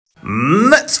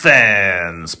Mets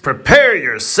fans, prepare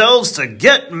yourselves to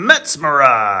get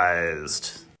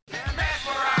Metsmerized. Get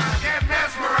mesmerized, get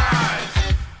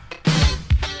mesmerized.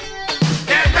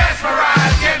 Get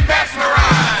mesmerized, get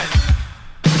mesmerized.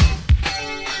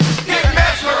 Get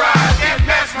mesmerized, get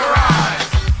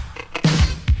mesmerized.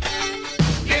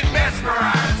 Get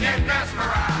mesmerized, get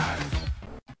mesmerized.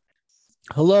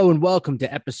 Hello and welcome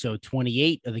to episode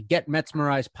 28 of the Get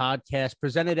Metsmerized podcast,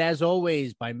 presented as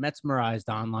always by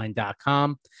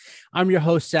MetsmerizedOnline.com. I'm your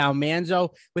host, Sal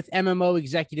Manzo, with MMO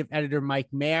executive editor Mike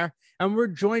Mayer, and we're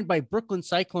joined by Brooklyn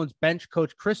Cyclones bench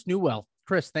coach Chris Newell.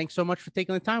 Chris, thanks so much for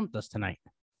taking the time with us tonight.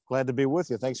 Glad to be with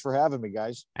you. Thanks for having me,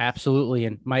 guys. Absolutely.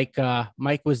 And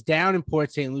Mike was down in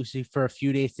Port St. Lucie for a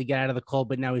few days to get out of the cold,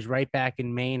 but now he's right back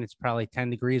in Maine. It's probably 10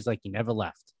 degrees like he never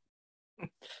left.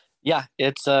 Yeah,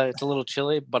 it's a little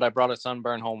chilly, but I brought a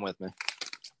sunburn home with me.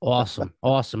 Awesome.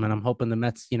 And I'm hoping the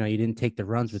Mets, you didn't take the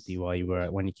runs with you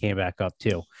when you came back up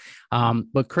too.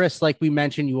 But Chris, like we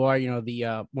mentioned, you are,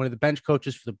 the one of the bench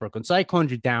coaches for the Brooklyn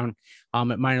Cyclones. You're down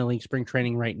at minor league spring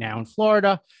training right now in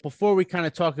Florida. Before we kind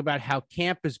of talk about how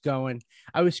camp is going,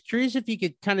 I was curious if you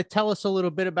could kind of tell us a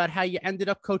little bit about how you ended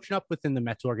up coaching up within the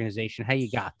Mets organization, how you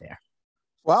got there.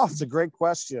 Well, it's a great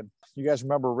question. You guys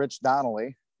remember Rich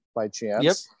Donnelly by chance?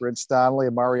 Yep. Rich Donnelly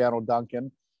and Mariano Duncan.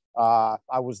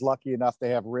 I was lucky enough to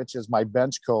have Rich as my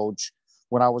bench coach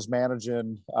when I was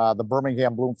managing the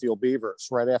Birmingham Bloomfield Beavers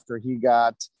right after he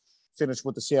got finished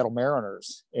with the Seattle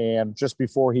Mariners and just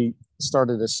before he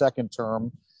started his second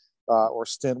term or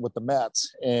stint with the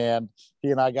Mets. And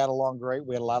he and I got along great.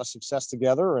 We had a lot of success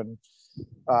together, and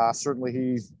certainly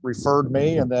he referred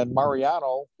me. And then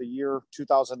Mariano, the year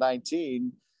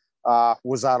 2019,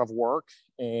 was out of work,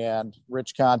 and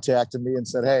Rich contacted me and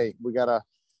said, "Hey, you got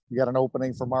an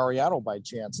opening for Mariano by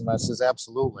chance?" And I says,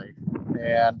 "Absolutely."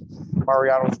 And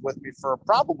Mariano was with me for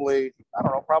probably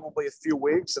a few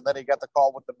weeks, and then he got the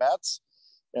call with the Mets.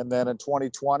 And then in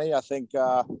 2020, I think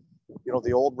the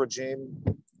old regime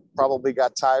probably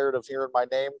got tired of hearing my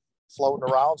name floating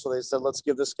around, so they said, "Let's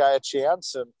give this guy a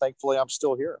chance." And thankfully, I'm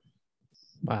still here.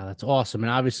 Wow, that's awesome. And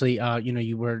obviously,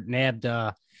 you were nabbed,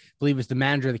 I believe it was the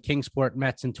manager of the Kingsport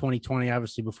Mets in 2020,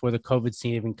 obviously before the COVID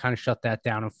scene even kind of shut that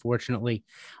down, unfortunately.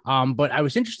 But I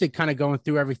was interested kind of going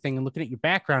through everything and looking at your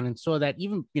background and saw that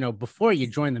even, before you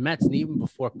joined the Mets and even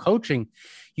before coaching,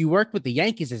 you worked with the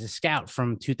Yankees as a scout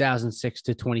from 2006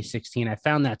 to 2016. I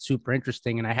found that super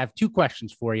interesting. And I have two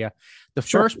questions for you. The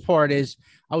first part is,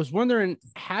 I was wondering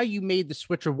how you made the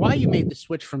switch or why you made the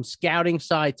switch from scouting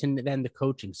side to then the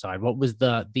coaching side. What was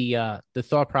the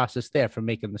thought process there for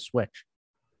making the switch?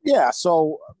 Yeah,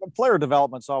 so player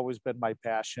development's always been my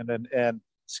passion, and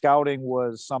scouting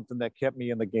was something that kept me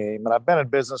in the game. And I've been in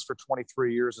business for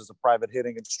 23 years as a private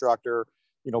hitting instructor,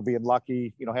 being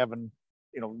lucky, having,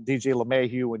 DJ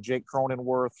LeMahieu and Jake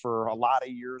Cronenworth for a lot of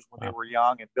years when they were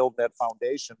young and build that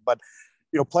foundation. But,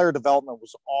 player development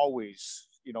was always,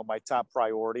 my top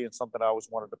priority and something I always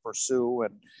wanted to pursue.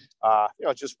 And,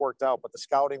 it just worked out. But the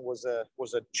scouting was a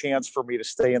chance for me to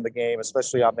stay in the game,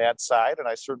 especially on that side. And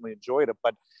I certainly enjoyed it.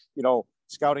 But,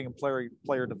 scouting and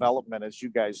player development, as you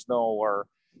guys know, are,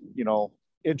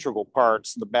 integral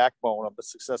parts, the backbone of the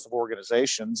success of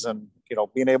organizations. And,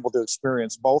 being able to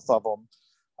experience both of them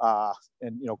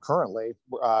and, currently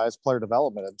as player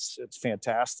development, it's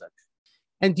fantastic.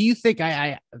 And do you think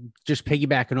I just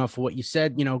piggybacking off of what you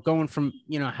said, going from,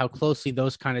 how closely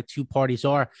those kind of two parties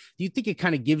are, do you think it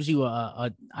kind of gives you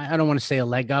I don't want to say a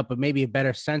leg up, but maybe a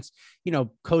better sense,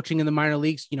 coaching in the minor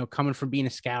leagues, coming from being a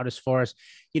scout as far as,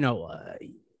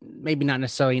 maybe not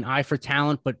necessarily an eye for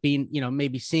talent, but being,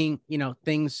 maybe seeing,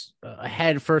 things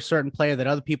ahead for a certain player that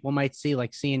other people might see,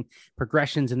 like seeing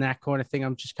progressions and that kind of thing.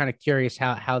 I'm just kind of curious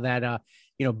how that,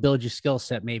 builds your skill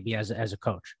set maybe as a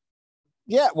coach.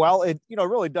 Yeah, well, it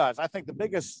really does. I think the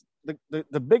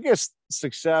biggest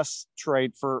success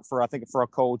trait for a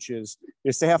coach is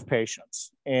to have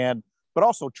patience but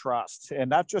also trust, and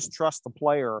not just trust the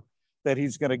player that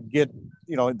he's going to get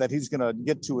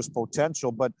to his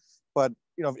potential, but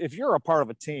if you're a part of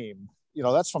a team,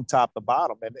 that's from top to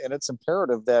bottom, and it's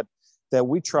imperative that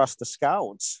we trust the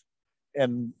scouts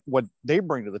and what they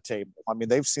bring to the table. I mean,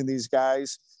 they've seen these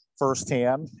guys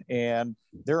firsthand, and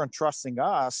they're entrusting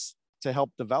us to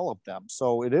help develop them.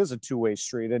 So it is a two-way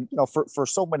street. And, for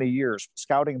so many years,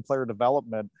 scouting and player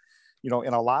development, in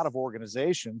a lot of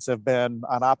organizations have been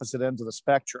on opposite ends of the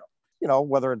spectrum.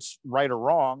 Whether it's right or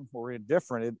wrong or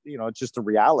indifferent, it's just a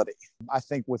reality. I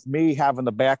think with me having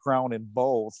the background in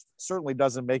both certainly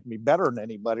doesn't make me better than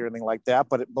anybody or anything like that.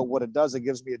 But what it does, it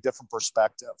gives me a different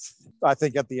perspective. I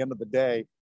think at the end of the day,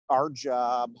 our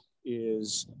job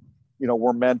is,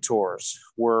 we're mentors.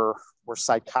 We're We're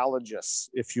psychologists,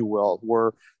 if you will.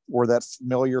 We're that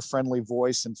familiar, friendly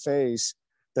voice and face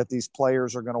that these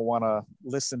players are going to want to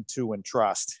listen to and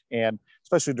trust, and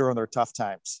especially during their tough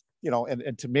times.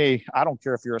 And to me, I don't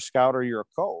care if you're a scout or you're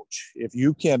a coach. If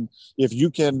you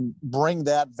can bring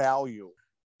that value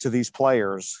to these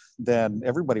players, then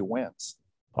everybody wins.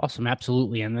 Awesome.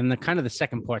 Absolutely. And then the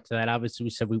second part to that, obviously we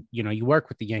said, you work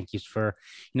with the Yankees for,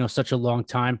 such a long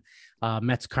time.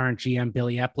 Mets current GM,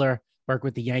 Billy Epler, worked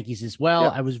with the Yankees as well. Yeah.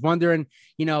 I was wondering,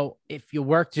 if you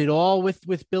worked at all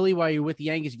with Billy while you were with the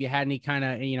Yankees, if you had any kind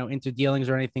of, interdealings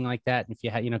or anything like that. And if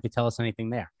you had, could tell us anything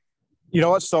there. You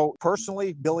know what? So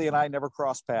personally, Billy and I never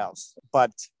crossed paths,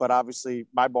 but obviously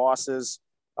my bosses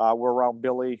were around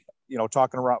Billy,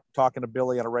 talking to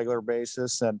Billy on a regular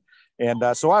basis. And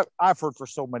so I've heard for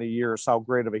so many years how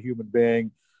great of a human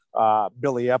being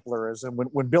Billy Epler is. And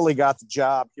when Billy got the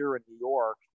job here in New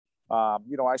York,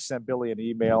 I sent Billy an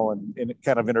email and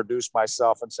kind of introduced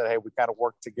myself and said, hey, we kind of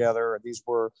worked together. And these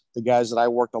were the guys that I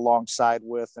worked alongside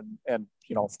with. And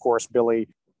of course, Billy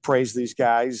praised these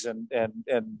guys and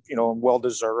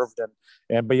well-deserved.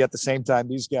 But at the same time,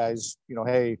 these guys,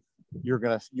 hey, you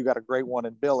got a great one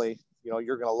in Billy.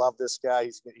 You're going to love this guy.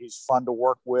 He's fun to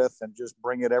work with and just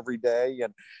bring it every day.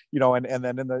 And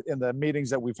then in the meetings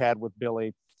that we've had with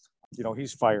Billy,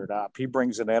 he's fired up. He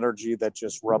brings an energy that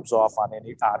just rubs off on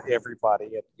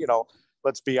everybody. And,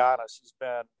 let's be honest,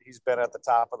 he's been at the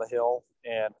top of the hill,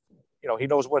 and, he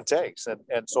knows what it takes.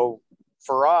 And so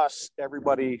for us,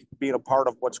 everybody being a part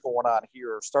of what's going on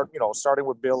here, starting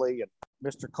with Billy and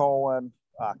Mr. Cohen,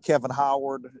 Kevin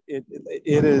Howard, it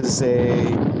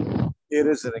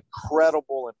is an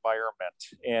incredible environment.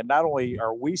 And not only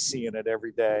are we seeing it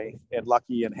every day and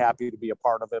lucky and happy to be a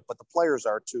part of it, but the players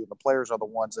are too. The players are the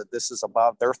ones that this is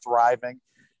about. They're thriving,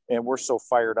 and we're so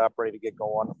fired up, ready to get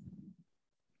going.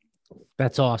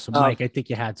 That's awesome. Mike, I think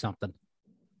you had something.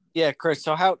 Yeah, Chris.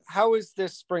 So how is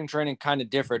this spring training kind of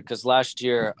different? Because last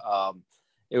year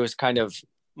it was kind of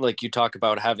like you talk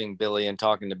about having Billy and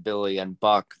talking to Billy and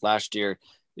Buck. Last year,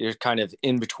 you're kind of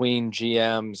in between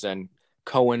GMs, and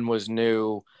Cohen was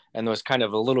new, and there was kind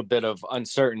of a little bit of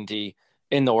uncertainty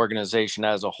in the organization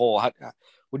as a whole.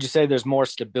 Would you say there's more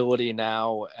stability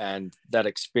now and that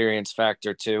experience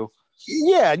factor too?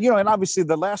 Yeah, and obviously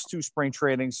the last two spring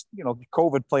trainings,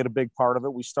 COVID played a big part of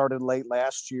it. We started late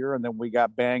last year, and then we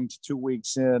got banged 2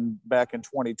 weeks in back in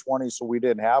 2020, so we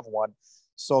didn't have one.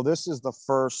 So this is the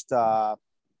first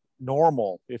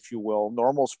normal, if you will,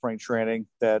 normal spring training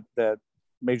that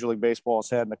Major League Baseball has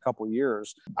had in a couple of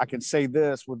years. I can say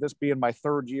this, with this being my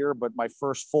third year, but my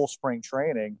first full spring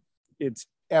training, it's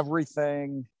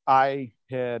everything I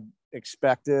had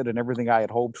expected and everything I had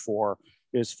hoped for,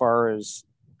 as far as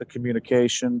the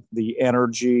communication, the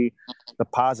energy, the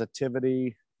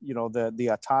positivity, the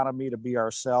autonomy to be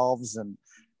ourselves.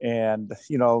 And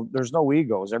there's no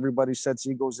egos. Everybody sets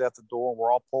egos at the door, and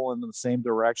we're all pulling in the same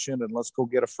direction, and let's go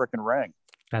get a freaking ring.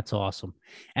 That's awesome.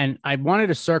 And I wanted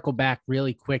to circle back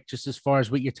really quick, just as far as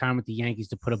with your time with the Yankees,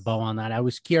 to put a bow on that. I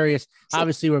was curious. Sure.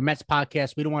 Obviously, we're a Mets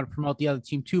podcast. We don't want to promote the other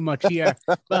team too much here,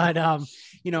 but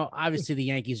obviously the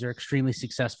Yankees are extremely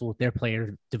successful with their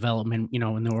player development, in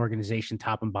the organization,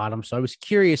 top and bottom. So I was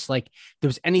curious, like, if there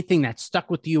was anything that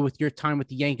stuck with you with your time with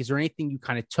the Yankees, or anything you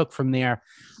kind of took from there,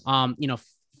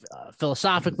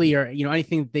 philosophically, or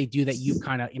anything that they do that you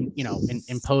kind of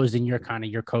imposed in your kind of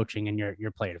your coaching and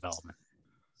your player development.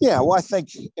 Yeah, well, I think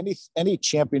any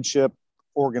championship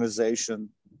organization,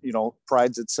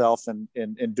 prides itself in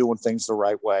doing things the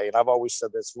right way. And I've always said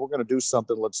this: if we're going to do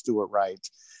something, let's do it right.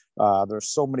 There's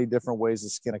so many different ways to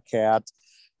skin a cat,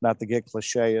 not to get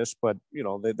cliche-ish, but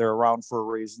they're around for a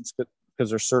reason,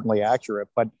 because they're certainly accurate.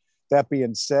 But that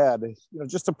being said,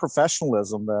 just the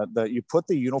professionalism that you put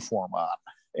the uniform on,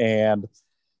 and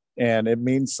it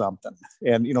means something.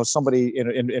 And, somebody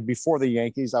and before the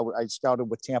Yankees, I scouted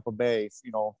with Tampa Bay,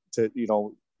 what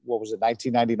was it,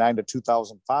 1999 to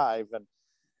 2005. And,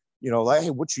 hey,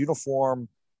 which uniform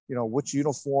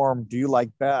do you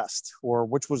like best? Or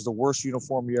which was the worst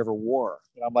uniform you ever wore?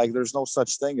 And I'm like, there's no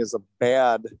such thing as a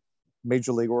bad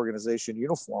major league organization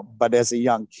uniform. But as a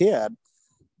young kid,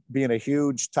 being a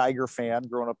huge Tiger fan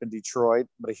growing up in Detroit,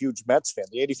 but a huge Mets fan,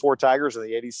 the 84 Tigers and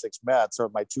the 86 Mets are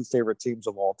my two favorite teams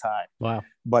of all time. Wow.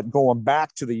 But going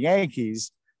back to the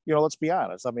Yankees, let's be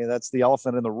honest. I mean, that's the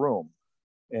elephant in the room,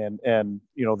 and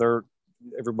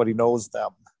everybody knows them.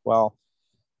 Well,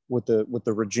 with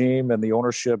the regime and the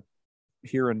ownership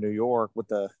here in New York with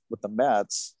the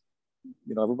Mets,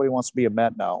 everybody wants to be a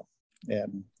Met now.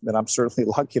 And I'm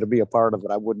certainly lucky to be a part of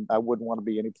it. I wouldn't want to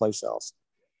be anyplace else.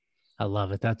 I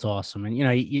love it. That's awesome. And,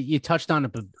 you touched on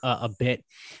it a bit,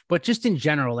 but just in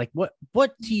general, like what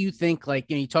do you think, like,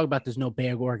 you talk about there's no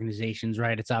bad organizations,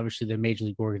 right? It's obviously the major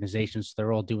league organizations. So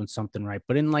they're all doing something right.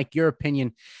 But in like your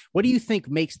opinion, what do you think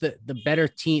makes the better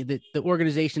team, the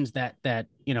organizations that,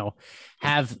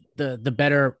 have the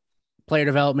better player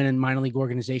development in minor league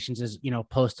organizations as,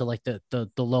 opposed to like the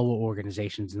lower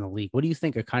organizations in the league? What do you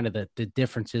think are kind of the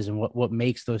differences and what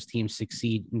makes those teams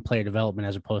succeed in player development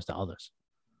as opposed to others?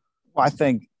 Well, I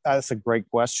think that's a great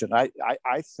question. I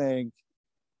think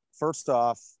first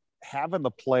off, having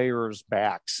the players'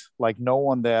 backs, like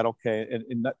knowing that, okay,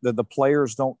 and the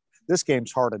players don't, this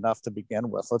game's hard enough to begin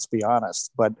with, let's be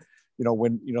honest. But,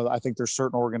 I think there's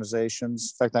certain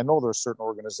organizations, in fact, I know there's certain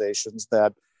organizations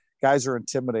that guys are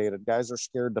intimidated, guys are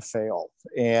scared to fail.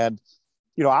 And,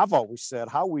 I've always said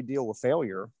how we deal with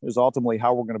failure is ultimately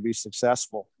how we're going to be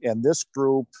successful. And this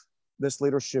group, this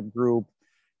leadership group,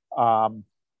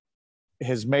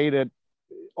 has made it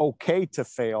okay to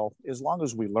fail as long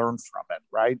as we learn from it,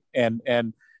 right? And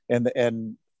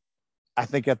I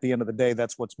think at the end of the day,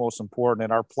 that's what's most important.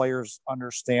 And our players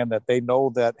understand that, they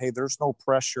know that, hey, there's no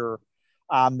pressure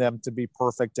on them to be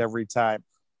perfect every time.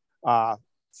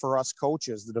 For us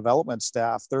coaches, the development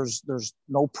staff, there's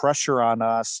no pressure on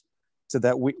us to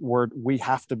that we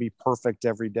have to be perfect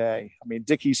every day. I mean,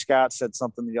 Dickie Scott said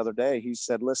something the other day. He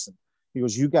said, listen, he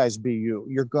goes, you guys be you.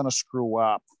 You're going to screw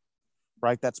up.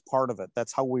 Right? That's part of it.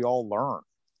 That's how we all learn.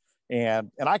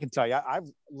 And I can tell you, I've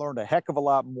learned a heck of a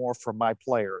lot more from my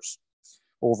players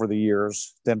over the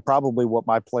years than probably what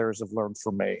my players have learned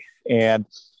from me. And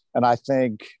I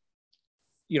think,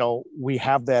 we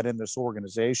have that in this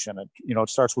organization. And, it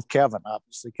starts with Kevin,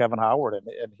 obviously Kevin Howard,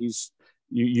 and he's,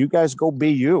 you guys go be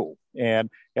you.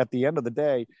 And at the end of the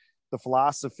day, the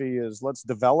philosophy is, let's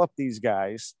develop these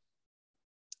guys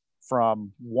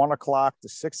from 1 o'clock to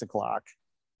 6 o'clock,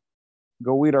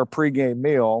 go eat our pregame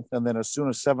meal, and then as soon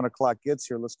as 7 o'clock gets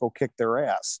here, let's go kick their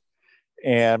ass.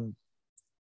 And,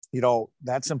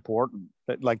 that's important.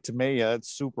 But like, to me, it's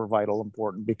super vital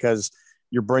important, because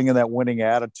you're bringing that winning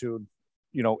attitude,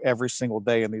 every single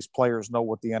day, and these players know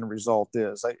what the end result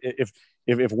is.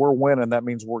 If we're winning, that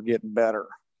means we're getting better.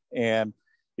 And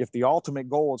if the ultimate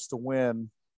goal is to win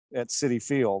at Citi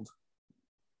Field,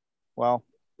 well,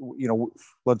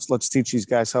 let's teach these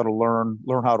guys how to learn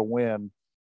how to win,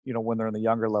 when they're in the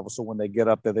younger level. So when they get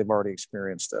up there, they've already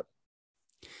experienced it.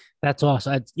 That's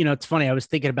awesome. It's funny. I was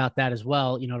thinking about that as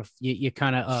well. You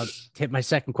kind of hit my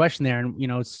second question there, and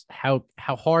it's how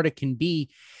hard it can be,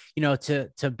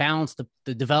 to balance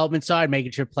the development side,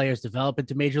 making sure players develop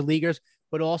into major leaguers,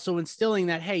 but also instilling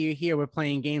that, hey, you're here, we're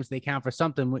playing games, they count for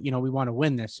something. We want to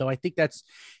win this. So I think that's,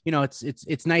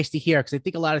 it's nice to hear, because I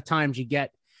think a lot of times you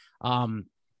get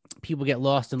people get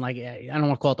lost in, like, I don't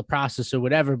want to call it the process or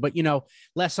whatever, but,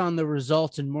 less on the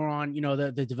results and more on,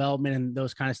 the development and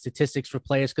those kind of statistics for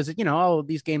players. Cause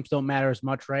these games don't matter as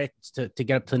much, right? It's to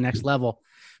get up to the next level.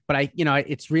 But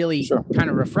it's really kind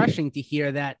of refreshing to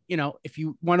hear that, if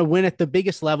you want to win at the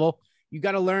biggest level, you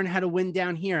got to learn how to win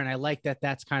down here. And I like that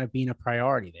that's kind of being a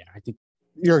priority there. I think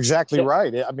you're exactly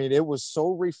right. I mean, it was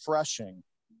so refreshing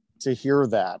to hear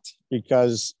that,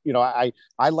 because, I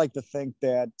like to think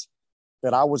that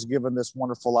I was given this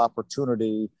wonderful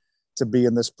opportunity to be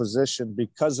in this position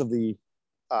because of the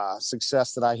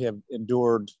success that I have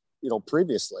endured,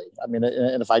 previously. I mean,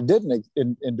 and if I didn't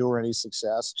endure any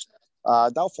success,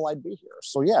 doubtful I'd be here.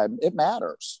 So yeah, it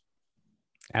matters.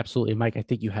 Absolutely. Mike, I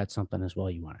think you had something as well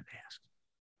you wanted to ask.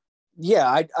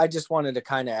 Yeah, I just wanted to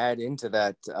kind of add into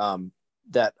that,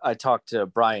 that I talked to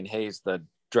Brian Hayes, the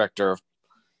director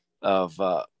of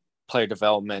player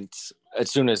development, as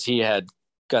soon as he had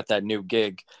got that new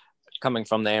gig coming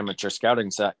from the amateur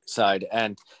scouting side.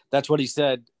 And that's what he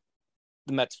said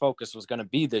the Mets focus was going to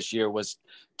be this year, was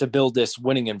to build this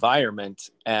winning environment.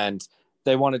 And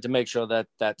they wanted to make sure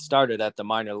that started at the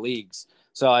minor leagues.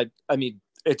 So I mean,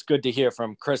 it's good to hear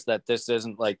from Chris that this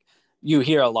isn't like, you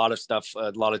hear a lot of stuff,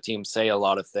 a lot of teams say a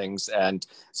lot of things, and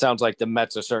sounds like the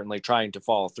Mets are certainly trying to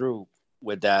follow through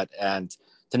with that. And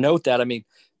to note that, I mean,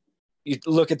 you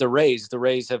look at the Rays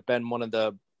have been one of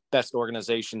the best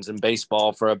organizations in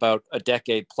baseball for about a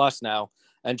decade plus now.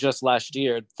 And just last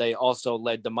year, they also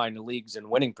led the minor leagues in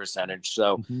winning percentage.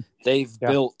 So they've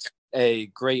built a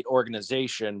great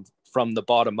organization from the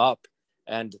bottom up.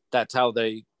 And that's how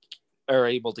they are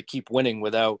able to keep winning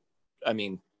without,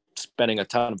 spending a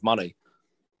ton of money.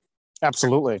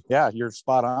 Absolutely. Yeah, you're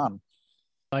spot on.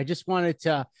 I just wanted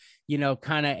to,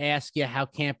 kind of ask you how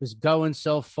camp is going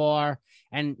so far.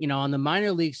 And, on the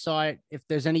minor league side, if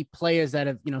there's any players that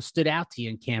have, stood out to you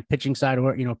in camp, pitching side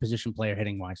or, position player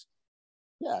hitting wise.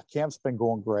 Yeah, camp's been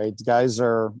going great. The guys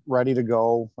are ready to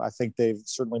go. I think they've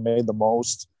certainly made the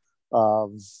most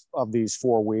of these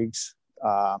 4 weeks.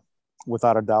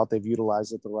 Without a doubt, they've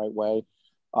utilized it the right way.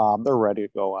 They're ready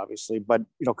to go, obviously. But,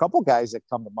 a couple guys that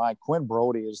come to mind, Quinn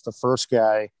Brody is the first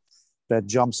guy that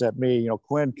jumps at me.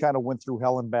 Quinn kind of went through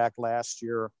hell and back last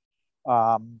year,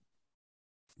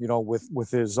 with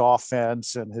his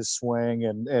offense and his swing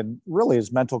and really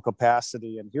his mental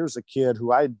capacity. And here's a kid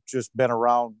who I'd just been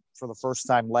around for the first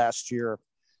time last year.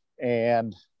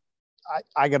 And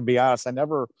I got to be honest, I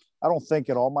don't think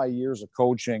in all my years of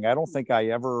coaching, I don't think I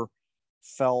ever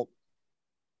felt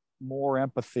more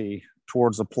empathy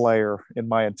towards a player in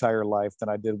my entire life than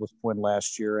I did with Quinn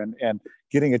last year. And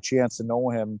getting a chance to know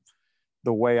him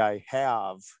the way I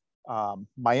have,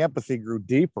 my empathy grew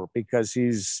deeper because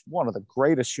he's one of the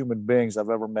greatest human beings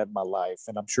I've ever met in my life.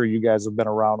 And I'm sure you guys have been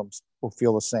around him will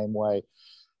feel the same way.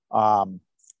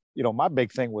 My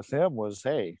big thing with him was,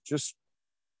 hey, just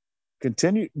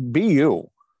continue, be you,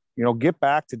 get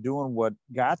back to doing what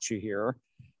got you here,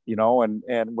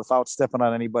 and without stepping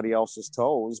on anybody else's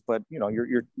toes. But,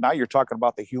 you're talking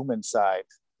about the human side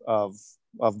of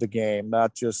the game,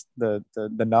 not just the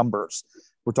numbers.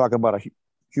 We're talking about a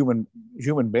human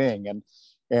being,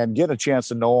 and getting a chance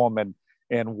to know him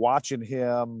and watching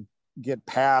him get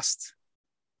past,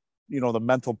 the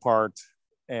mental part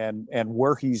and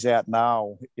where he's at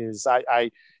now is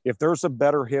if there's a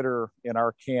better hitter in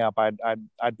our camp,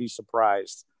 I'd be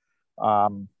surprised.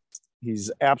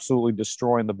 He's absolutely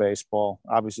destroying the baseball.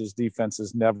 Obviously his defense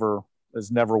has never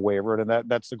wavered. And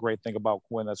that's the great thing about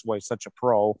Quinn. That's why he's such a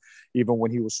pro. Even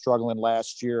when he was struggling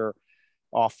last year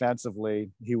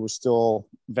offensively, he was still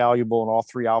valuable in all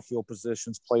three outfield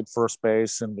positions, played first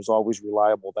base, and was always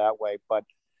reliable that way. But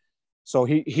so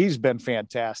he's been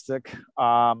fantastic.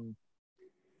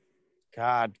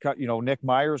 Nick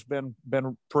Meyer's been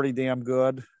pretty damn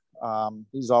good.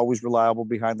 He's always reliable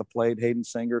behind the plate. Hayden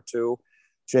Singer too.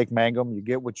 Jake Mangum, you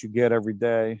get what you get every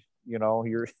day.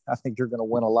 I think you're going to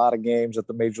win a lot of games at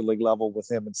the major league level with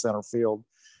him in center field.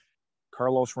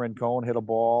 Carlos Rincon hit a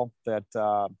ball that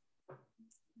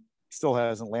still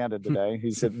hasn't landed today.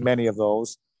 He's hit many of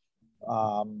those.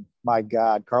 My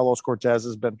God, Carlos Cortez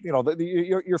has been,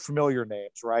 your familiar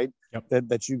names, right? Yep.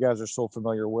 That you guys are so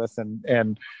familiar with.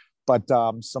 But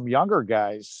some younger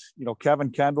guys, Kevin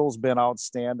Kendall's been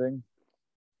outstanding.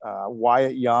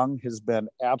 Wyatt Young has been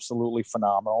absolutely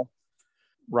phenomenal.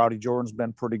 Rowdy Jordan's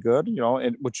been pretty good,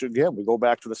 and which again, we go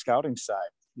back to the scouting side.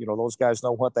 Those guys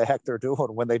know what the heck they're doing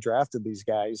when they drafted these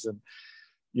guys. And,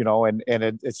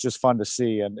 it's just fun to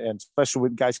see. And especially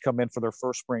when guys come in for their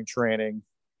first spring training,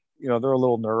 they're a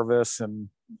little nervous and,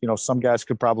 some guys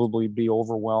could probably be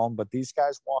overwhelmed, but these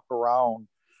guys walk around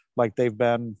like they've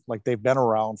been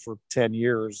around for 10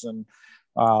 years. And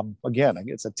again,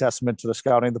 it's a testament to the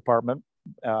scouting department,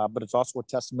 but it's also a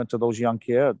testament to those young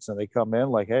kids. And they come in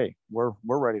like, hey, we're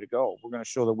ready to go. We're going to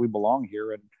show that we belong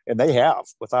here. And they have,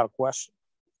 without a question.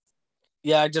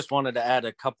 Yeah, I just wanted to add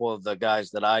a couple of the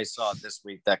guys that I saw this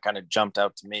week that kind of jumped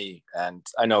out to me. And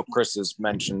I know Chris has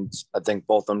mentioned, I think,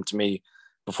 both of them to me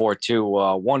before too.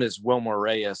 One is Wilmer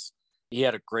Reyes. He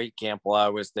had a great camp while I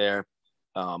was there.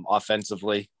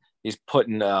 Offensively, he's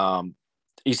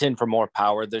hitting for more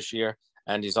power this year,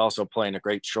 and he's also playing a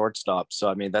great shortstop. So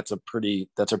I mean, that's a pretty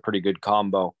good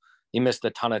combo. He missed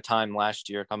a ton of time last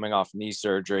year coming off knee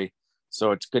surgery,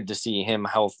 so it's good to see him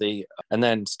healthy. And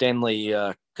then Stanley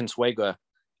Consuegra,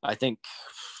 I think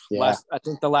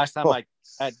the last time I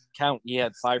had count, he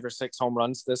had 5 or 6 home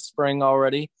runs this spring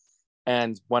already.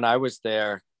 And when I was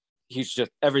there, he's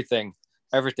just everything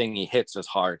he hits is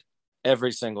hard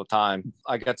every single time.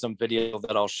 I got some video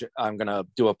that I'm going to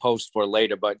do a post for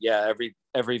later, but yeah,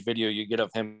 every video you get of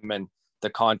him and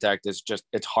the contact is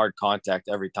it's hard contact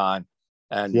every time.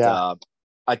 And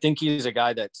I think he's a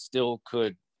guy that still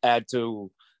could add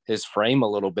to his frame a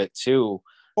little bit too.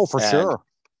 Oh, for sure.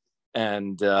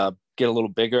 And get a little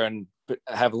bigger and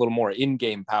have a little more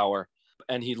in-game power.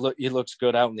 And he looks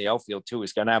good out in the outfield too.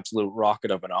 He's got an absolute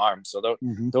rocket of an arm. So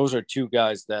those are 2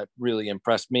 guys that really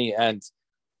impressed me. And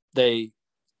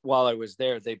while I was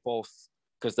there, they both,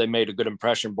 because they made a good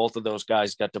impression, both of those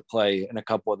guys got to play in a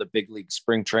couple of the big league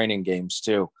spring training games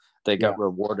too. They got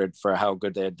rewarded for how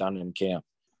good they had done in camp.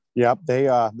 Yep.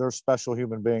 They're special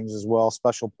human beings as well,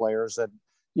 special players that,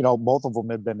 both of them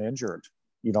had been injured.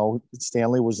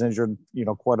 Stanley was injured,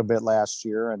 quite a bit last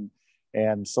year.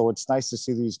 And so it's nice to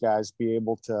see these guys be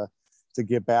able to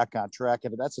get back on track.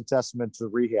 And that's a testament to the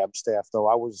rehab staff, though.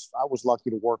 I was lucky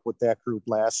to work with that group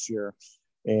last year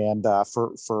and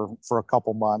for a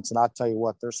couple months. And I'll tell you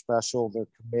what, they're special. They're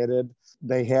committed.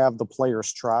 They have the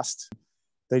players' trust.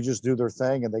 they just do their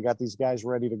thing, and they got these guys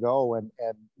ready to go. And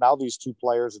now these two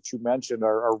players that you mentioned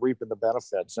are reaping the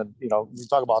benefits. And, you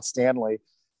talk about Stanley,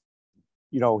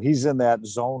 he's in that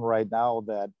zone right now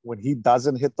that when he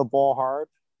doesn't hit the ball hard,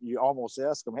 you almost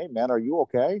ask him, hey, man, are you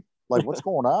okay? Like, what's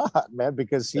going on, man?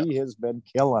 Because he has been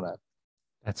killing it.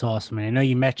 That's awesome. And I know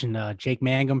you mentioned Jake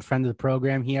Mangum, friend of the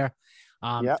program here.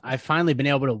 I've finally been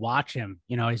able to watch him.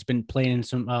 He's been playing in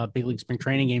some big league spring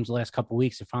training games the last couple of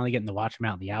weeks, and finally getting to watch him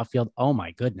out in the outfield. Oh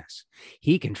my goodness,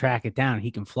 he can track it down.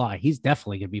 He can fly. He's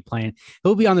definitely going to be playing.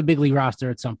 He'll be on the big league roster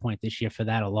at some point this year for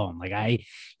that alone. Like I've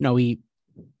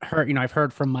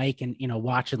heard from Mike and,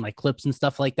 watching like clips and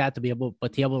stuff like that to be able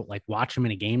to like watch him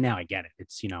in a game now. I get it.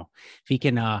 It's, if he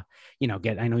can, I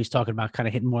know he's talking about kind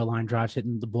of hitting more line drives,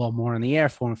 hitting the ball more in the air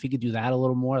for him. If he could do that a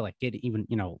little more, like get even,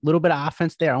 a little bit of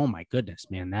offense there. Oh my goodness,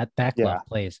 man, that glove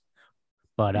plays.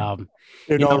 But,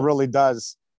 it really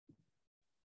does.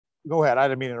 Go ahead. I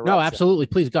didn't mean to interrupt. No, absolutely.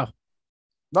 Please go.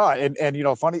 No. And,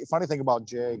 funny thing about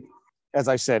Jake, as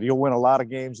I said, you'll win a lot of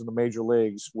games in the major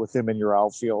leagues with him in your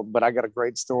outfield. But I got a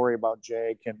great story about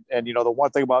Jake. And the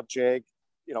one thing about Jake,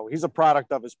 he's a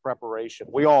product of his preparation.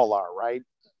 We all are, right?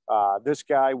 This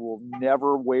guy will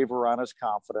never waver on his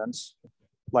confidence.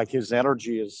 Like, his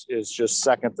energy is just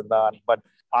second to none. But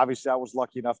obviously I was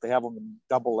lucky enough to have him in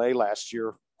Double-A last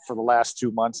year for the last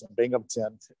 2 months in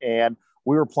Binghamton. And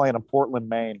we were playing in Portland,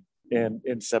 Maine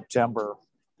in September.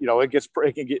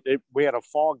 We had a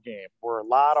fog game where a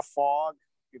lot of fog,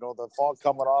 the fog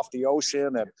coming off the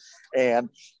ocean, and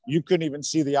you couldn't even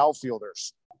see the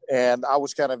outfielders. And I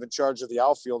was kind of in charge of the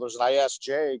outfielders. And I asked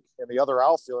Jake and the other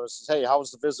outfielders, hey, how's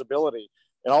the visibility?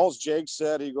 And all Jake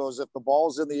said, he goes, if the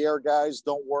ball's in the air, guys,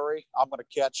 don't worry, I'm going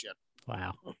to catch it.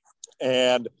 Wow.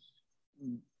 And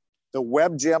the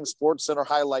Web Jam Sports Center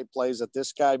highlight plays that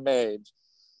this guy made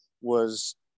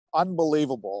was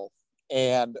unbelievable.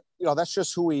 And, that's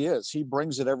just who he is. He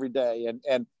brings it every day.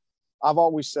 And I've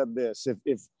always said this,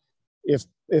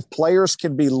 if players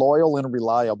can be loyal and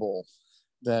reliable,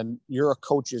 then you're a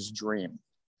coach's dream.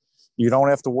 You don't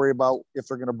have to worry about if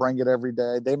they're going to bring it every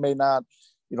day. They may not,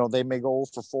 they may go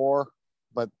for 4,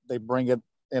 but they bring it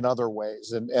in other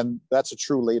ways. And that's a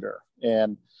true leader.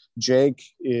 And Jake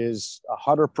is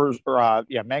 100%,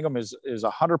 Mangum is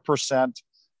 100%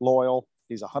 loyal.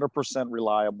 He's 100%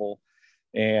 reliable.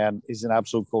 And he's an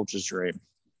absolute coach's dream.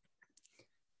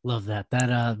 Love that.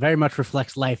 That very much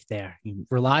reflects life there.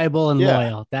 Reliable and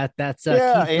loyal. That's key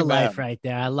to life right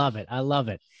there. I love it.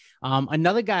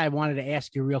 Another guy I wanted to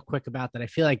ask you real quick about that I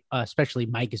feel like especially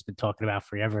Mike has been talking about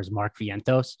forever is Mark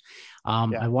Vientos.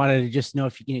 I wanted to just know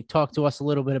if you can talk to us a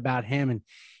little bit about him and,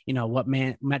 what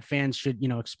Met fans should,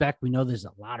 expect. We know there's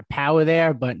a lot of power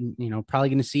there, but, probably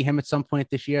going to see him at some point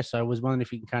this year. So I was wondering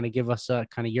if you can kind of give us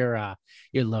kind of your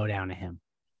lowdown of him.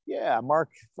 Yeah, Mark,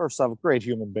 first off, a great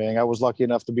human being. I was lucky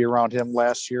enough to be around him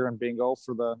last year in Bingo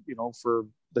for the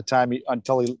time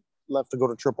until he left to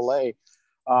go to AAA.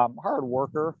 Hard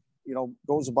worker,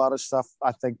 goes about his stuff,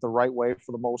 I think, the right way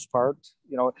for the most part.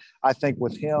 I think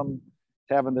with him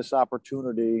having this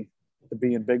opportunity to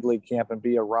be in big league camp and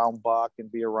be around Buck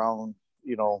and be around,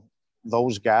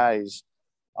 those guys.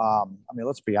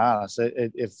 Let's be honest.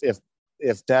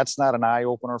 If that's not an eye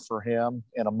opener for him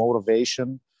and a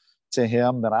motivation to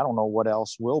him, then I don't know what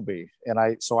else will be. And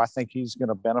I think he's going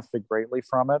to benefit greatly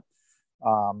from it.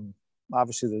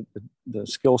 Obviously the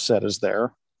skill set is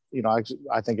there. I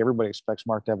think everybody expects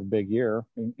Mark to have a big year,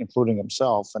 including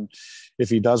himself. And if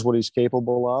he does what he's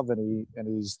capable of and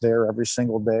he's there every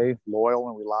single day, loyal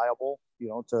and reliable,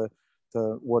 to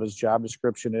what his job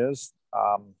description is,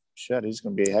 he's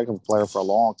going to be a heck of a player for a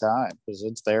long time because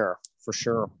it's there for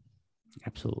sure.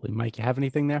 Absolutely. Mike, you have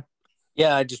anything there?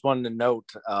 Yeah, I just wanted to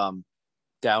note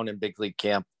down in big league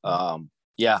camp.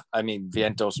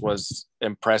 Vientos was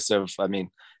impressive.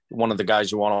 One of the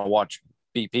guys you want to watch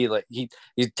BP, like he's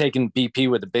taking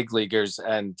BP with the big leaguers,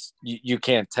 and you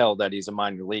can't tell that he's a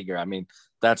minor leaguer.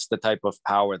 That's the type of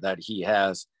power that he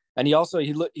has. And he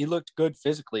looked good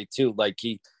physically too. Like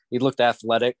he looked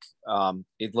athletic.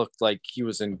 He looked like he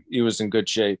was in good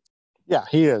shape. Yeah,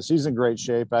 he is. He's in great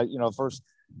shape. First,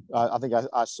 I think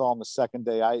I saw him the second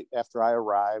day after I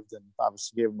arrived, and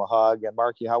obviously gave him a hug. And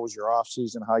Marky, how was your off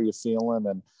season? How you feeling?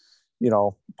 And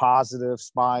positive,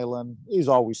 smiling. He's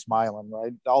always smiling,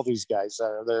 right? All these guys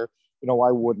are there. Why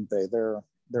wouldn't they? They're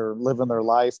living their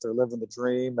life. They're living the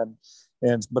dream.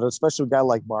 But especially a guy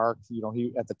like Mark,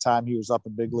 he at the time he was up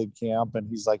in big league camp, and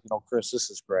he's like, Chris, this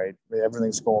is great.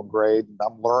 Everything's going great, and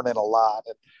I'm learning a lot.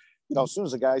 And as soon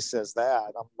as a guy says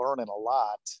that, I'm learning a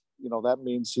lot. That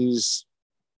means he's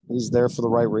there for the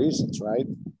right reasons, right?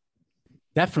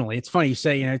 Definitely. It's funny you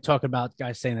say, talk about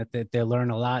guys saying that they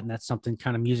learn a lot and that's something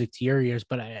kind of music to your ears.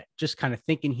 But I just kind of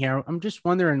thinking here, I'm just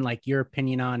wondering like your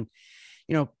opinion on,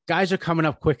 guys are coming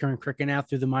up quicker and quicker now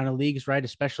through the minor leagues, right?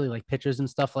 Especially like pitchers and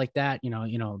stuff like that,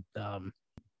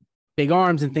 big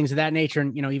arms and things of that nature.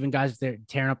 And, even guys that are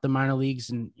tearing up the minor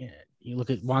leagues. And you look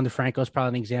at Wander Franco's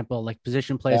probably an example, like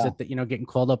position players that, getting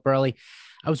called up early.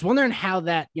 I was wondering how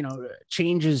that,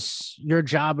 changes your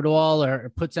job at all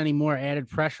or puts any more added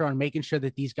pressure on making sure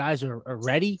that these guys are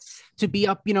ready to be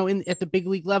up, at the big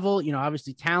league level,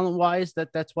 obviously talent wise,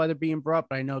 that's why they're being brought.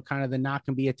 But I know kind of the knock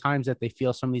can be at times that they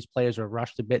feel some of these players are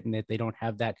rushed a bit and that they don't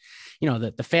have that,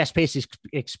 the fast paced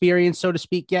experience, so to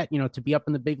speak, yet, to be up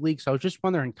in the big league. So I was just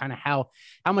wondering kind of how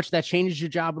much that changes your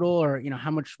job at all, or,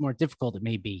 how much more difficult it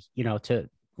may be,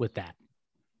 with that.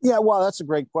 Yeah, well, that's a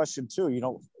great question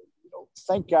too.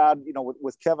 Thank God,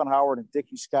 with Kevin Howard and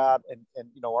Dickie Scott and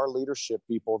our leadership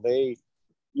people, they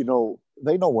know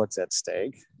what's at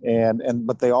stake,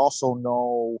 but they also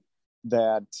know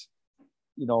that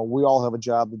we all have a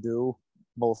job to do,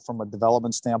 both from a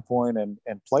development standpoint and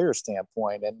player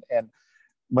standpoint,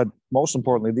 but most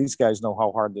importantly, these guys know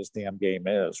how hard this damn game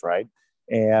is, right?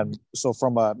 And so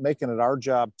from making it our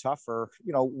job tougher,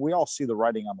 we all see the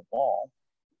writing on the wall.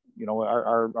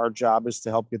 Our job is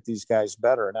to help get these guys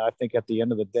better. And I think at the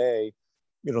end of the day,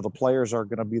 the players are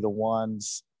going to be the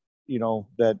ones,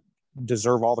 that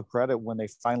deserve all the credit when they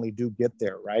finally do get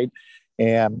there. Right.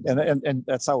 And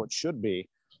that's how it should be.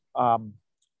 But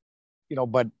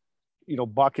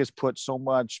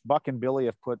Buck and Billy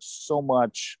have put so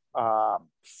much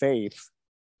faith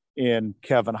in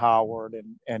Kevin Howard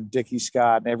and Dickie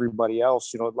Scott and everybody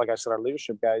else, like I said, our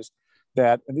leadership guys,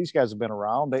 and these guys have been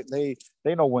around. They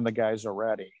know when the guys are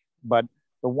ready. But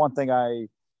the one thing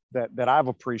that I've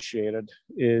appreciated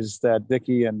is that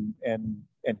Dickie and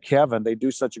Kevin, they do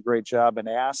such a great job in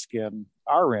asking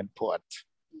our input,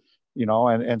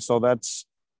 and so that's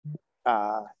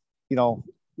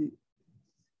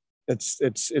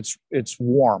it's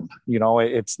warm,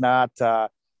 it's not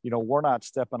we're not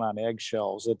stepping on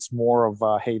eggshells. It's more of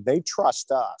hey, they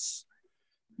trust us.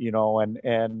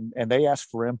 And they ask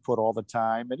for input all the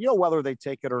time, and whether they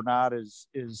take it or not is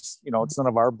it's none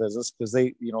of our business, because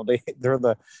they're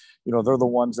the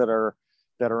ones that are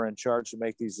in charge to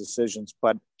make these decisions.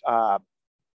 But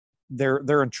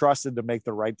they're entrusted to make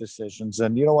the right decisions,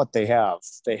 and you know what, they have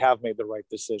made the right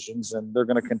decisions, and they're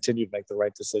going to continue to make the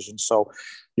right decisions. So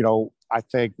I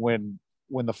think when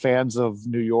the fans of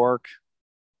New York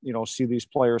see these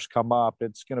players come up,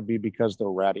 it's going to be because they're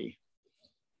ready.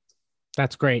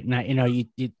 That's great. And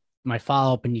you my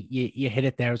follow-up, and you hit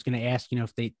it there. I was going to ask,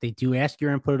 if they do ask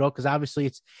your input at all, because obviously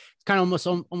it's kind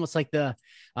of almost like the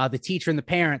teacher and the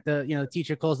parent. The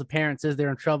teacher calls the parent, says they're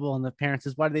in trouble, and the parent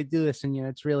says, why do they do this? And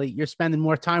it's really, you're spending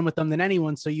more time with them than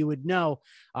anyone, so you would know.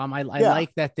 I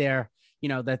like that they're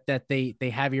that they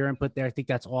have your input there. I think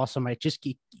that's awesome. I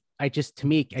keep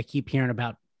hearing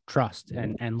about trust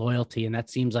and loyalty, and that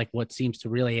seems like what seems to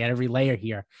really, at every layer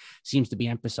here, seems to be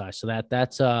emphasized. So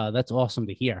that's awesome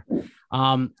to hear.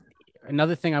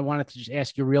 Another thing I wanted to just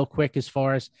ask you real quick, as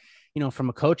far as from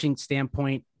a coaching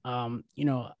standpoint,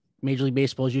 Major League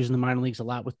Baseball is using the minor leagues a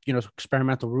lot with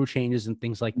experimental rule changes and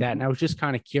things like that, and I was just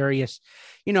kind of curious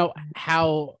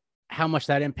how much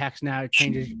that impacts now,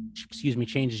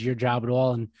 changes your job at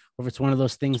all, and if it's one of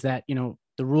those things that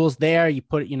the rules there, you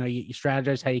put it, you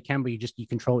strategize how you can, but you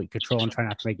control what you control and try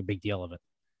not to make a big deal of it.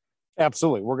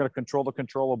 Absolutely. We're going to control the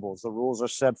controllables. The rules are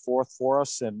set forth for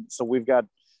us. And so we've got,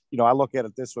 I look at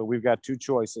it this way. We've got two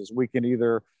choices. We can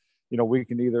either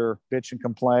bitch and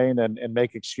complain and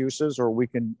make excuses, or we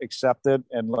can accept it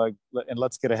and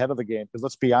let's get ahead of the game. Because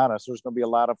let's be honest, there's going to be a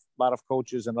lot of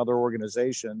coaches and other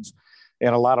organizations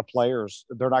and a lot of players.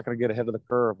 They're not going to get ahead of the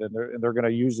curve, and they're going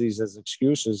to use these as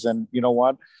excuses. And you know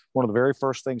what? One of the very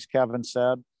first things Kevin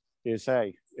said is,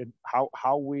 hey,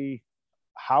 how we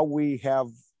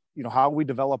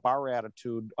develop our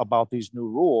attitude about these new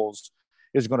rules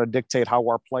is going to dictate how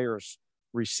our players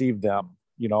receive them.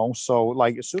 So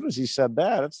like, as soon as he said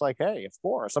that, it's like, hey, of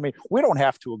course. I mean, we don't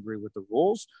have to agree with the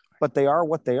rules, but they are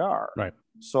what they are. Right.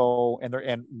 So,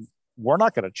 and we're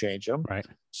not going to change them. Right.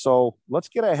 So let's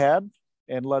get ahead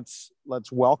and let's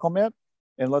welcome it,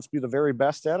 and let's be the very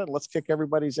best at it. Let's kick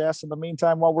everybody's ass in the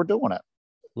meantime while we're doing it.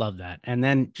 Love that. And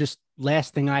then just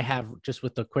last thing I have, just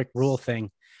with the quick rule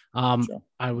thing. Sure.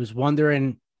 I was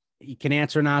wondering, you can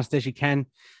answer as honest as you can.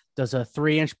 Does a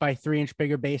 3-inch by 3-inch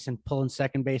bigger base and pulling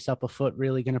second base up a foot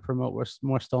really going to promote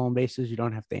more stolen bases? You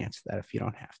don't have to answer that if you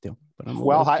don't have to. But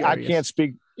I can't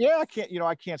speak. Yeah, I can't.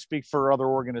 I can't speak for other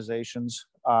organizations.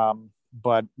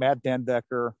 But Matt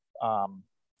Dendecker,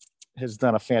 has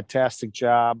done a fantastic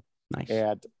job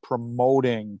at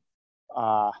promoting,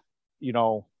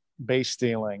 base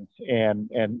stealing and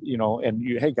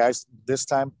hey guys,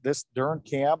 during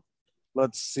camp,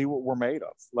 let's see what we're made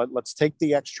of. Let's take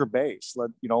the extra base.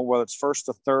 Whether it's first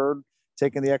to third,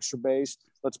 taking the extra base,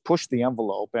 let's push the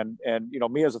envelope. And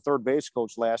me as a third base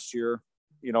coach last year,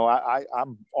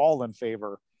 I'm all in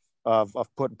favor of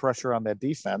putting pressure on that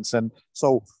defense. And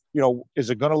so, is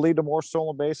it going to lead to more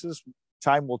stolen bases?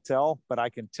 Time will tell, but I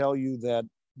can tell you that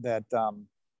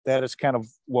is kind of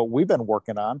what we've been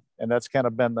working on. And that's kind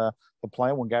of been the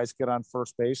plan. When guys get on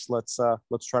first base, let's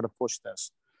try to push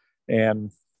this.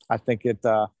 And I think if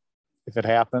it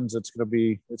happens, it's going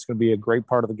to be a great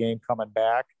part of the game coming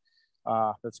back.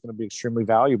 That's going to be extremely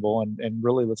valuable. And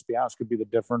really, let's be honest, could be the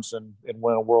difference in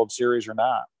winning a World Series or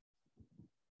not.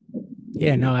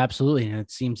 Yeah, no, absolutely. And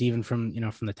it seems even from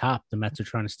the top, the Mets are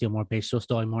trying to steal more base. So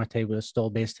Starling Marte with a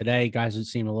stole base today. Guys would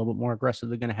seem a little bit more aggressive.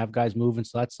 They're going to have guys moving.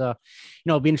 So that's,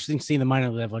 it'll be interesting to see the minor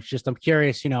level. It's just, I'm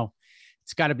curious,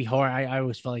 it's got to be hard. I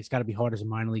always felt like it's got to be hard as a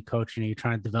minor league coach. You're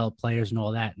trying to develop players and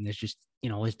all that. And there's just,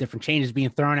 there's different changes being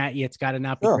thrown at you. It's got to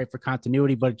not be great for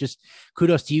continuity, but just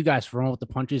kudos to you guys for rolling with the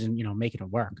punches and, making it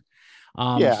work.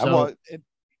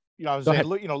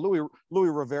 Louis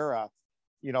Rivera,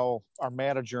 our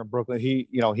manager in Brooklyn,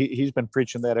 he's been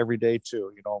preaching that every day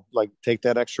too, like take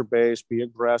that extra base, be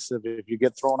aggressive. If you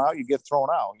get thrown out, you get thrown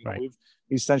out. We've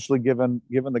essentially given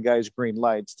the guys green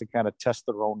lights to kind of test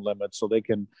their own limits so they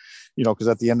can, because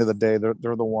at the end of the day,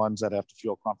 they're the ones that have to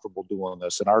feel comfortable doing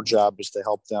this. And our job is to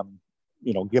help them,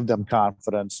 give them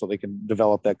confidence so they can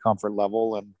develop that comfort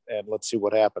level and let's see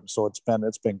what happens. So it's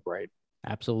been great.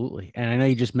 Absolutely. And I know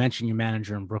you just mentioned your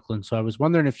manager in Brooklyn. So I was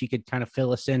wondering if you could kind of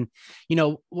fill us in,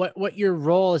 what your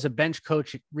role as a bench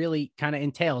coach really kind of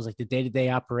entails, like the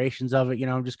day-to-day operations of it.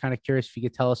 I'm just kind of curious if you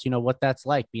could tell us, what that's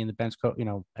like being the bench coach,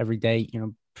 every day,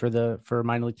 for a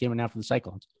minor league team and now for the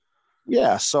Cyclones.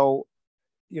 Yeah. So,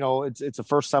 it's the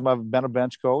first time I've been a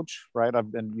bench coach, right?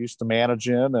 I've been used to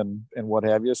managing and what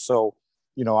have you. So,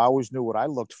 I always knew what I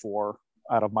looked for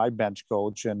out of my bench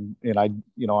coach. And I,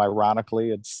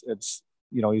 ironically, it's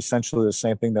essentially the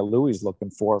same thing that Louis is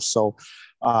looking for. So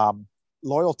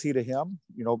loyalty to him,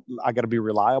 I got to be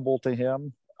reliable to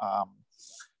him.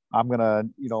 I'm going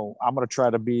to try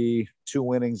to be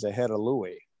 2 innings ahead of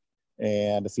Louis.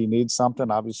 And if he needs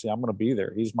something, obviously I'm going to be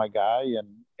there. He's my guy.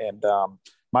 And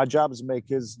my job is to make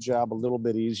his job a little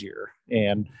bit easier.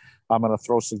 And I'm going to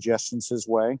throw suggestions his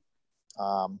way.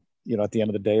 At the end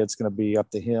of the day, it's going to be up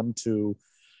to him to,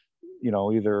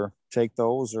 either take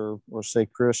those or say,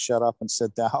 Chris, shut up and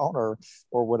sit down or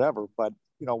whatever. But,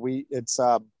 I'm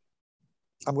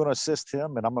going to assist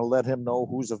him and I'm going to let him know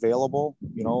who's available,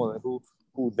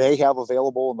 who they have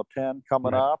available in the pen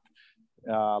coming up,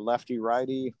 lefty,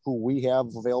 righty, who we have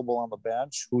available on the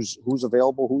bench, who's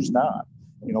available, who's not,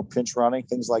 pinch running,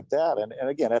 things like that. And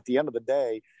again, at the end of the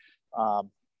day,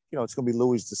 it's going to be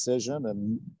Louis'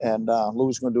 decision and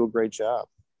Louis is going to do a great job.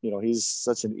 He's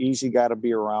such an easy guy to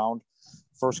be around,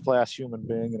 first-class human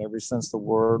being in every sense of the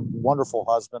word, wonderful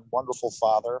husband, wonderful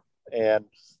father, and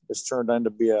it's turned out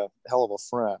to be a hell of a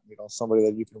friend, somebody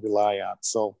that you can rely on.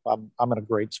 So I'm in a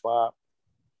great spot.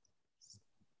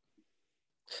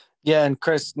 Yeah. And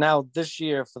Chris, now this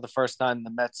year, for the first time,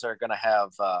 the Mets are going to have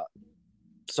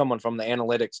someone from the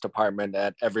analytics department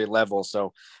at every level.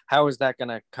 So how is that going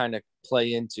to kind of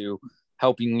play into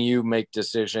helping you make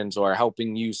decisions or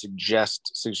helping you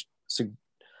suggest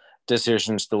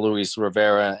decisions to Luis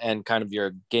Rivera and kind of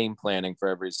your game planning for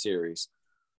every series?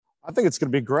 I think it's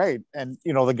going to be great. And,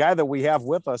 the guy that we have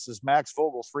with us is Max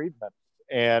Vogel-Friedman.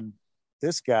 And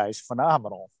this guy's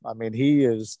phenomenal. I mean,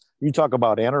 you talk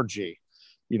about energy,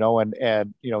 he's one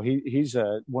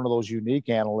of those unique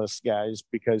analyst guys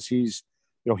because he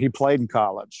played in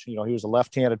college, he was a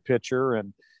left-handed pitcher.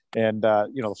 And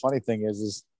the funny thing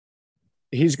is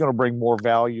he's going to bring more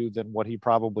value than what he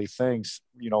probably thinks,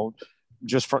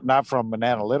 not from an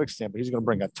analytics standpoint. He's going to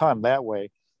bring a ton that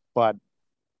way, but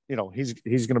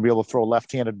he's going to be able to throw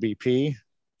left-handed BP.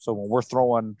 So when we're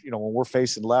throwing, when we're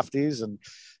facing lefties, and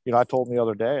I told him the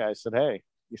other day, I said, hey,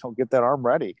 get that arm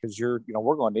ready because we're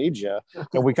going to need you.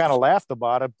 And we kind of laughed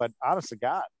about it, but honest to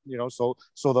God, so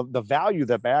the value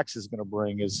that Max is going to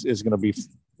bring is going to be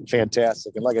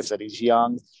fantastic. And like I said, he's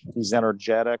young, he's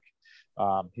energetic.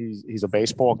 He's a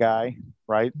baseball guy,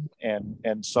 right? And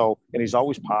he's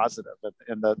always positive.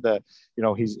 And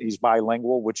he's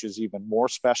bilingual, which is even more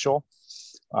special.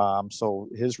 So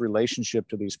his relationship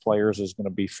to these players is going to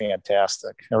be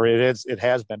fantastic, or it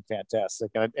has been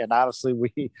fantastic. And honestly,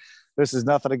 this is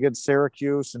nothing against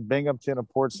Syracuse and Binghamton and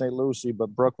Port St. Lucie, but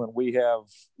Brooklyn, we have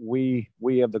the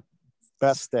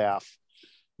best staff.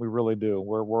 We really do.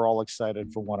 We're all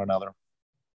excited for one another.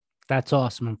 That's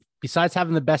awesome. Besides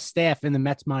having the best staff in the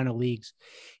Mets minor leagues,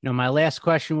 my last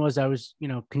question was,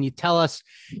 can you tell us,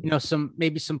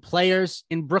 maybe some players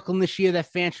in Brooklyn this year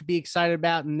that fans should be excited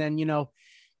about? And then,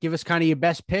 give us kind of your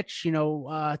best pitch,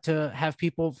 to have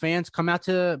fans come out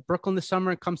to Brooklyn this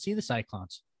summer and come see the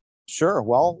Cyclones. Sure.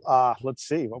 Well, let's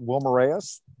see. Wilmer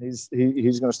Reyes, he's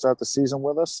going to start the season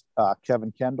with us.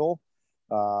 Kevin Kendall,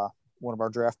 one of our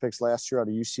draft picks last year out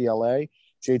of UCLA.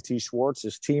 JT Schwartz,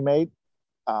 his teammate,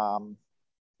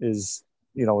 is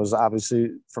obviously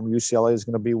from UCLA, is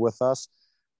going to be with us.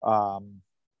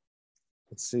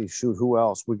 Let's see. Shoot, who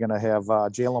else? We're going to have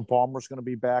Jalen Palmer's going to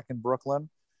be back in Brooklyn.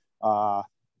 I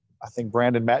think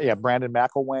Brandon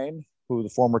McElwain, who the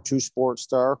former two-sport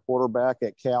star quarterback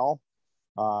at Cal.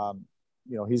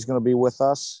 He's going to be with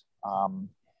us.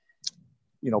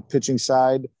 Pitching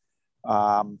side,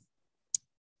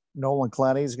 Nolan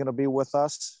Clenny is going to be with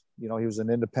us. He was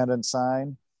an independent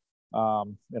sign,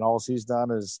 and all he's done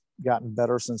is gotten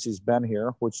better since he's been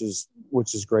here, which is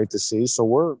great to see. So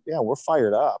we're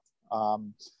fired up.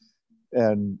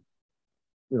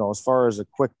 As far as a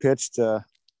quick pitch to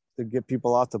get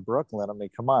people out to Brooklyn, I mean,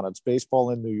 come on, it's baseball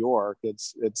in New York.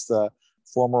 It's the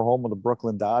former home of the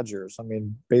Brooklyn Dodgers. I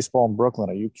mean, baseball in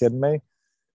Brooklyn. Are you kidding me?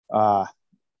 I'm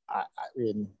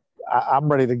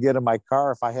ready to get in my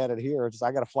car if I had it here.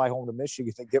 I got to fly home to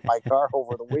Michigan to get my car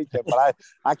over the weekend, but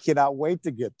I cannot wait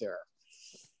to get there.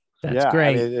 That's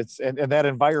great. I mean, and that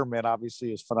environment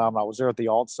obviously is phenomenal. I was there at the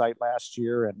alt site last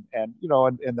year, and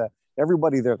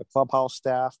everybody there, the clubhouse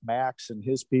staff, Max and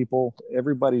his people,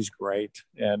 everybody's great,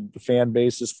 and the fan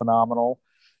base is phenomenal.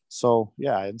 So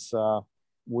yeah,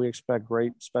 we expect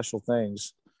great special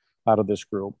things out of this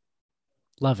group.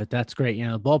 Love it. That's great.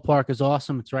 The ballpark is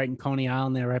awesome. It's right in Coney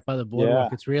Island there, right by the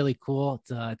boardwalk. Yeah. It's really cool.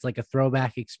 It's like a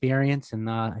throwback experience, and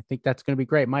I think that's going to be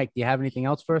great. Mike, do you have anything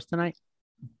else for us tonight?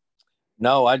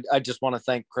 No, I just want to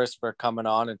thank Chris for coming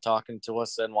on and talking to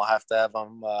us, and we'll have to have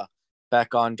him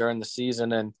back on during the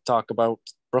season and talk about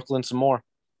Brooklyn some more.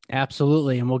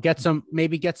 Absolutely. And we'll get some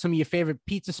of your favorite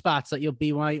pizza spots that you'll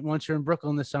be once you're in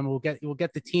Brooklyn this summer. We'll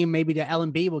get the team maybe to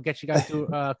L&B. We'll get you guys to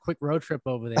a quick road trip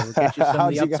over there. We'll get you some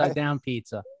of the upside down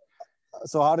pizza.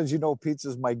 So how did you know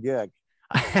pizza's my gig?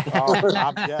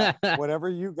 Whatever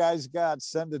you guys got,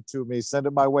 send it to me. Send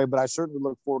it my way. But I certainly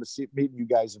look forward to meeting you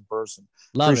guys in person.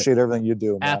 Appreciate everything you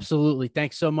do, man. Absolutely.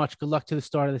 Thanks so much. Good luck to the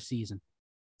start of the season.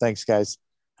 Thanks, guys.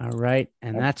 All right.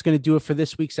 And that's going to do it for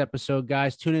this week's episode,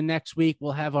 guys. Tune in next week.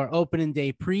 We'll have our opening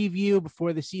day preview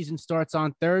before the season starts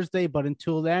on Thursday. But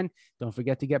until then, don't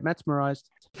forget to get Metsmerized.